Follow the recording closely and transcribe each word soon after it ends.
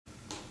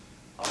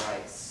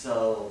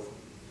So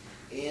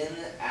in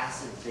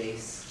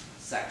acid-base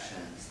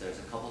sections, there's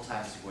a couple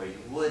times where you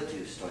would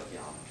do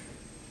stoichiometry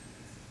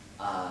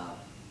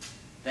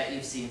that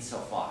you've seen so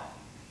far.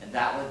 And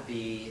that would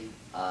be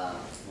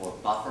for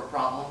buffer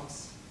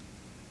problems.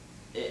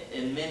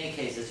 In many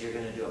cases, you're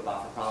going to do a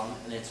buffer problem,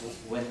 and it's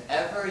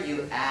whenever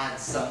you add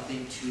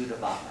something to the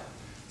buffer.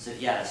 So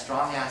if you add a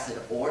strong acid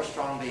or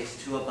strong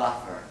base to a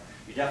buffer,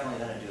 you're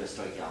definitely going to do a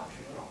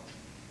stoichiometry problem.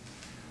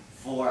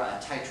 For a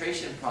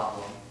titration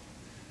problem,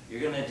 you're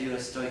going to do a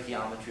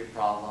stoichiometry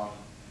problem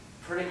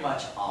pretty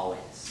much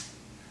always.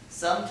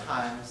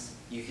 Sometimes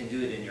you can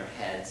do it in your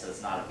head, so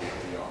it's not a big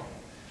deal.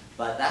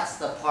 But that's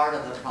the part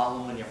of the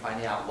problem when you're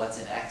finding out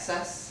what's in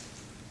excess.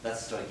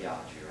 That's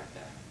stoichiometry right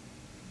there.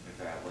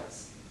 Figure out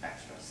what's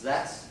extra. So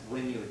that's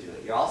when you would do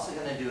it. You're also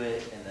going to do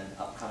it in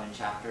the upcoming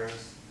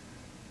chapters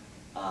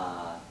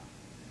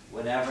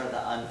whenever the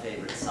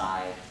unfavored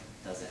side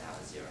doesn't have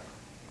a zero.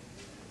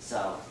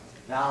 So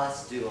now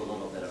let's do a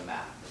little bit of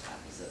math with that.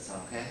 Does that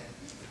sound okay?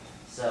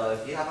 So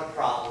if you have a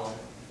problem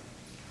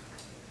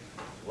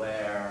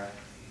where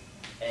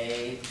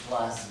A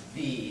plus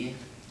B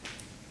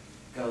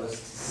goes to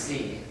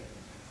C,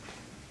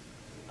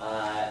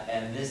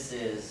 and this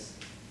is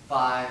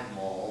 5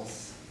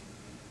 moles,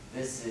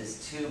 this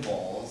is 2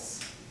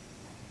 moles,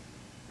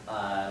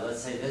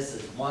 let's say this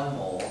is 1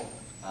 mole,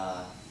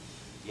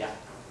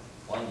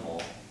 1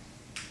 mole,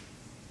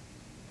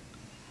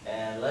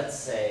 and let's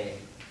say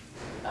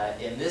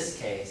in this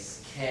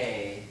case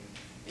K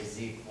is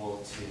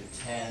equal to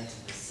 10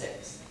 to the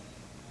 6th.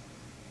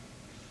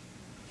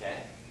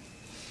 Okay?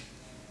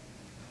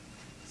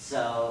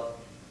 So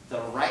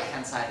the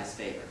right-hand side is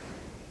favored.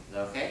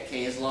 Okay?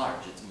 K is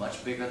large. It's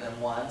much bigger than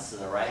 1, so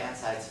the right-hand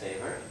side is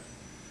favored.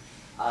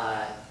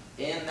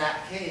 In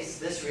that case,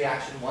 this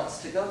reaction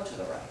wants to go to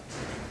the right.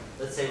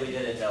 Let's say we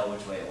didn't know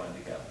which way it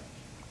wanted to go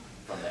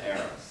from the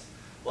arrows.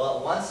 Well,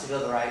 it wants to go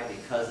to the right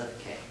because of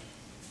K.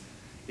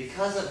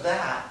 Because of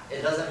that,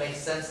 it doesn't make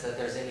sense that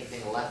there's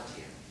anything left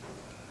here.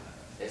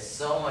 It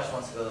so much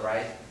wants to go to the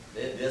right,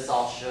 this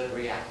all should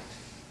react.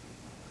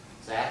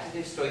 So I have to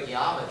do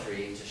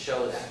stoichiometry to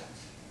show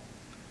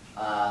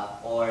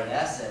that. Or in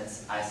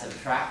essence, I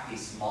subtract the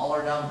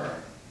smaller number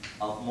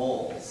of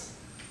moles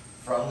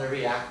from the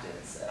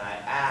reactants, and I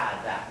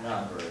add that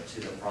number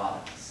to the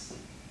products,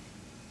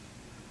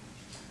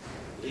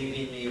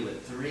 leaving me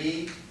with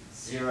 3,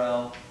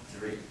 0,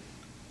 3.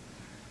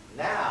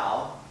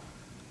 Now,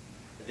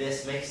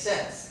 this makes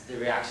sense. The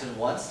reaction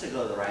wants to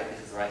go to the right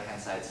because the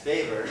right-hand side is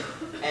favored,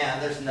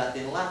 and there's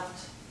nothing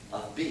left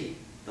of B,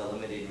 the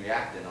limiting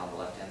reactant on the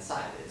left-hand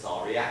side. It's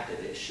all reacted.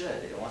 It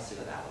should. It wants to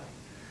go that way.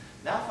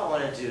 Now if I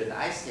want to do an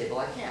ice table,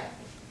 I can.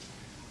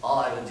 All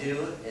I would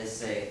do is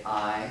say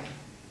I,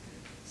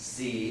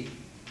 C,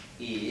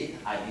 E.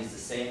 I'd use the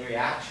same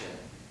reaction.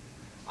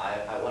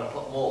 I want to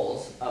put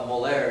moles.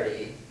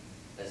 Molarity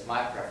is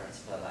my preference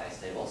to put on the ice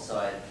table. So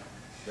I'd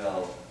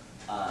go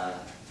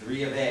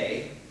 3 of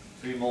A,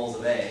 3 moles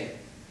of A,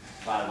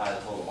 divided by the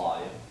total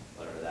volume,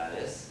 whatever that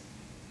is.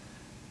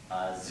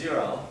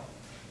 0,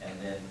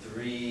 and then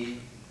 3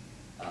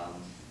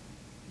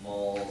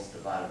 moles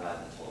divided by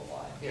the total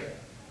volume here.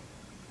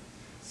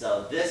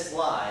 So this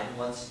line,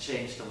 once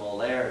changed to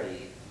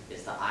molarity,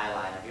 is the I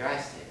line of your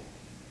ice table.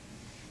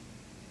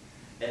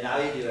 And now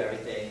you do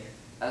everything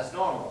as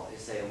normal. You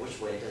say, which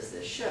way does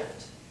this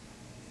shift?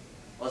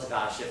 Well, it's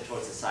got to shift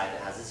towards the side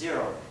that has a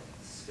 0 in it.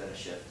 This is going to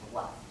shift to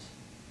left.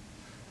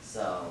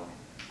 So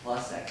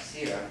plus x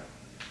here,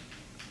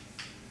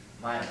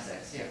 minus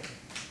x here.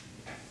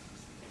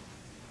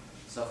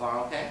 So far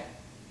okay?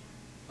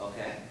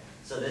 Okay.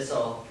 So this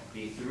will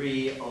be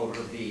 3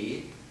 over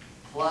b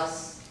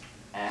plus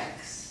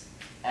x,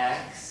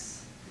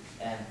 x,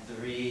 and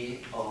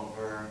 3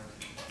 over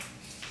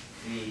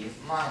b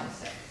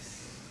minus x.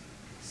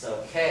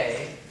 So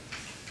k,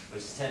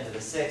 which is 10 to the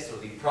 6th, will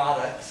be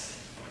products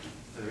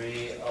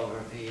 3 over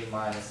v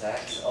minus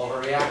x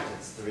over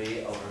reactants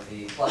 3 over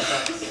v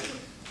plus x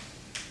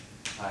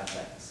times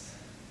x.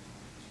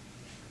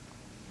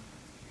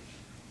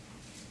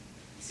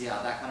 See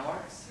how that kind of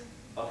works?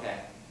 Okay.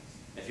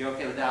 If you're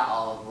okay with that,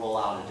 I'll roll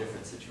out a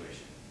different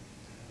situation.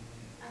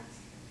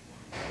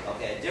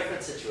 Okay, a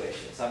different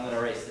situation. So I'm going to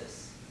erase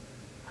this.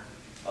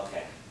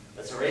 Okay.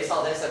 Let's erase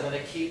all this. I'm going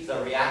to keep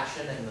the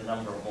reaction and the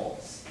number of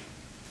moles.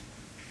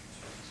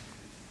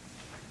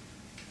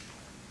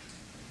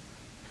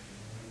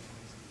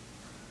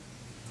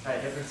 Try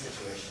a different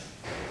situation.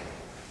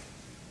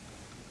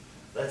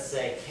 Let's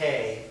say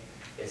K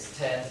is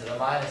 10 to the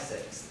minus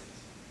 6th.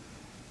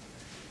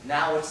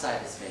 Now which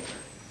side is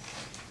favored?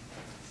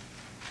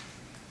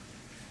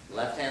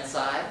 Left-hand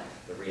side,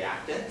 the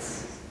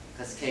reactants,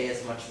 because K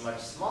is much, much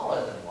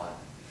smaller than 1.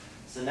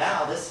 So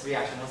now this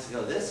reaction wants to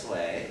go this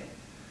way.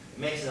 It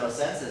makes no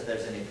sense if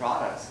there's any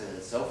products because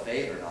it's so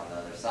favored on the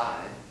other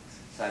side.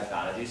 So I've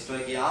got to do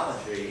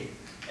stoichiometry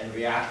and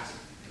react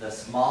the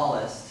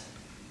smallest.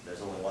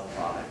 There's only one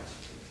product.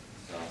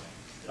 So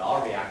it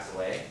all reacts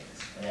away.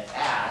 And it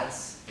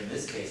adds, in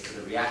this case, to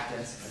the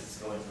reactants because it's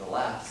going to the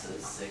left, so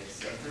it's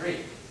 6 and 3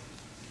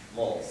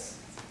 moles.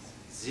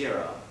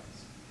 0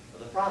 of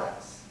the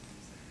products.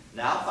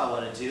 Now if I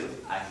wanted to,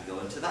 I could go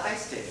into the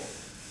ICE table.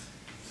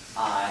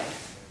 I,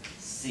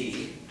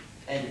 C,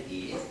 and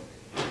E.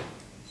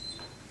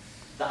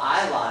 The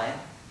I line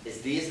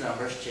is these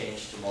numbers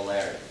changed to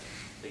molarity.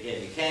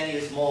 Again, you can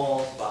use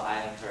moles, but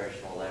I encourage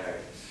molarity.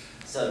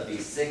 So it'd be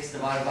 6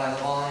 divided by the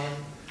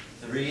volume,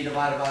 3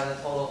 divided by the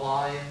total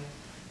volume,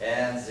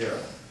 and 0.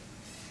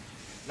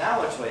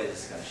 Now which way is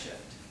this going to shift?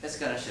 It's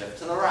going to shift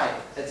to the right.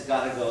 It's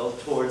got to go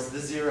towards the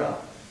 0.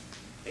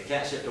 It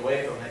can't shift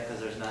away from it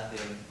because there's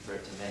nothing for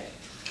it to make.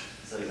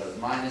 So it goes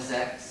minus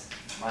x,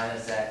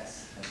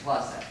 and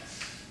plus x.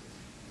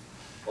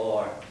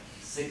 Or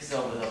 6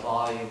 over the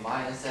volume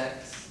minus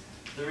x,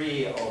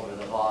 3 over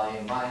the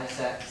volume minus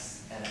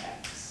x, and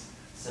x.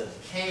 So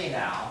K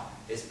now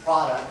is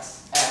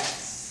products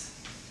x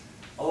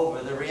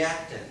over the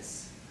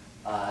reactants.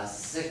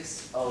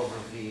 6 over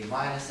V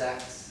minus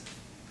x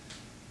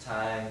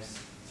times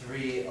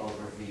 3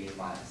 over V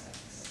minus x.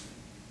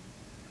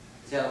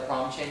 See how the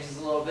problem changes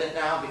a little bit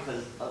now?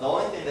 Because the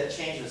only thing that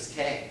changed was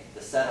K.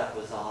 The setup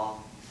was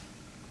all,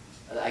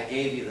 I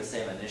gave you the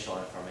same initial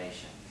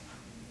information.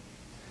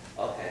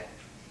 Okay.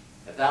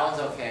 If that one's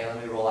okay,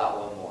 let me roll out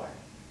one more.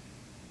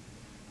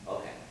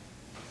 Okay.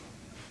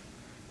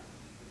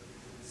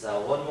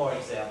 So one more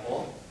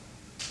example.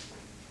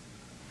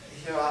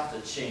 Here I'll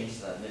have to change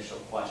the initial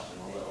question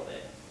a little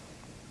bit.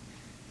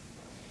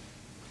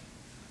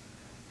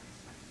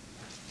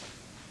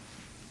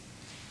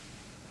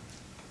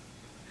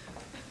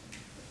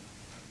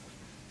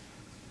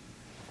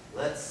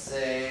 Let's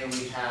say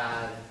we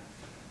had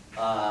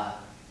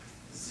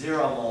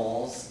 0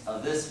 moles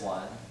of this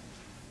one,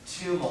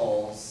 2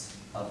 moles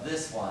of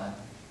this one,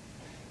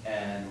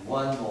 and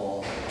 1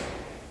 mole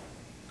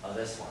of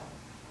this one.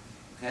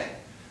 Okay?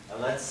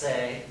 And let's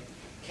say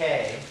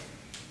K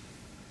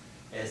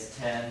is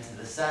 10 to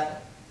the 7.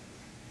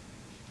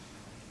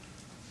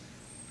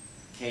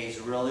 K is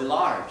really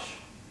large.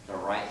 The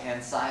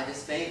right-hand side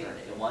is favored.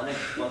 It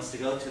wants to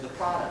go to the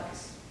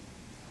products.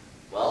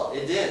 Well,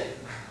 it did.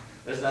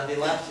 There's nothing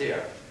left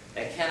here.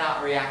 It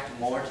cannot react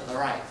more to the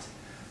right.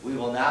 We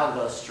will now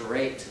go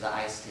straight to the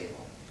ICE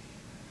table.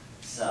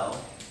 So,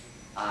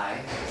 I,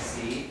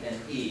 C, and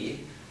E,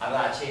 I've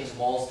got to change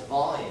moles to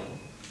volume.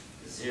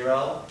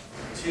 0,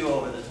 2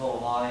 over the total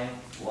volume,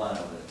 1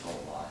 over the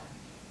total volume.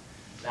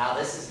 Now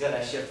this is going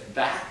to shift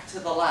back to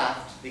the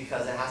left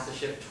because it has to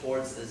shift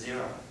towards the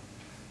 0.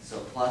 So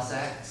plus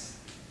x,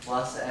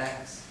 minus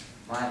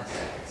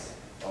x.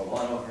 Or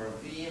 1 over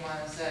V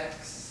minus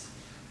x,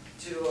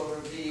 2 over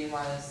V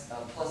minus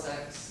plus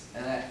x,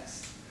 and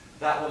x.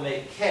 That will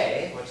make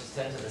K, which is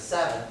 10 to the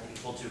 7th,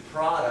 equal to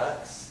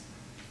products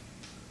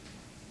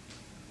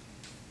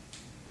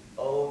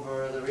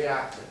over the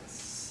reactants.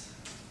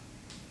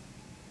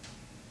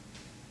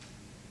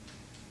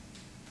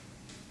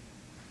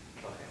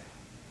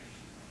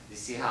 You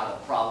see how the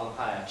problem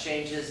kind of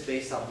changes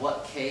based on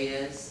what K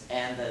is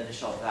and the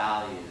initial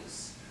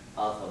values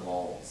of the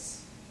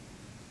moles.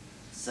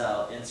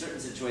 So in certain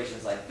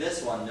situations like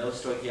this one, no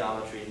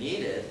stoichiometry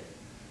needed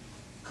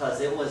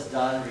because it was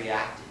done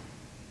reacting,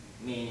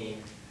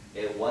 meaning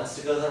it wants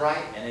to go to the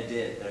right, and it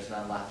did. There's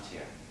none left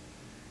here.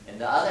 In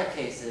the other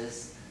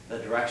cases, the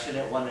direction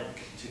it wanted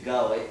to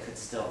go, it could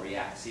still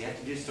react. So you have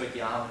to do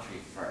stoichiometry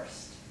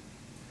first,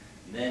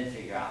 and then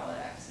figure out what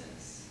x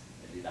is,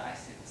 and do the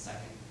ICE table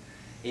second.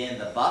 In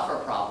the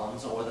buffer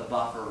problems, or the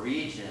buffer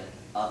region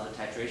of the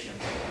titration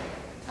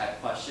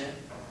type question,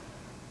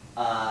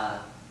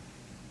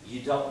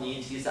 you don't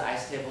need to use the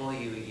ICE table.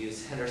 You would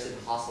use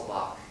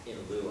Henderson-Hasselbalch in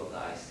lieu of the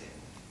ICE table.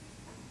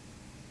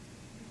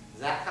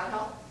 Does that kind of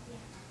help?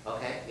 Yeah.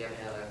 Okay, do you have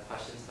any other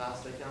questions about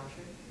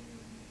stoichiometry?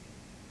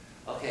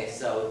 Okay,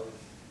 so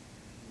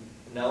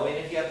knowing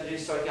if you have to do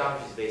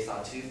stoichiometry is based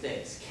on 2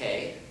 things.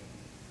 K,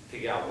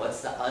 figure out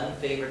what's the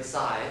unfavored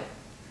side.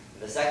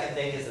 The second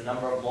thing is the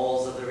number of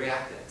moles of the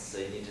reactants. So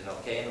you need to know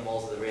K and the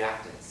moles of the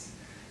reactants.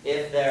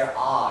 If there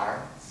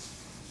are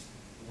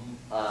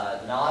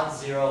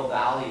non-zero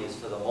values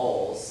for the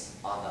moles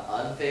on the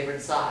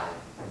unfavored side,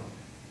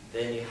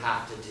 then you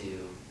have to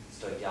do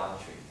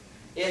stoichiometry.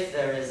 If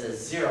there is a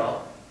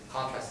 0, in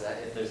contrast to that,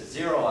 if there's a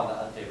 0 on the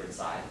unfavored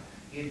side,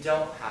 you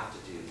don't have to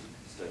do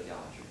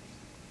stoichiometry.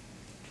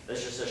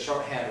 That's just a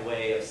shorthand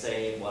way of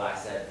saying what I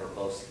said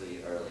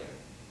verbosely earlier.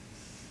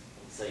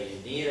 So you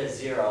need a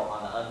 0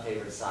 on the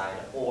unfavored side,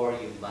 or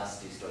you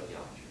must do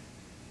stoichiometry.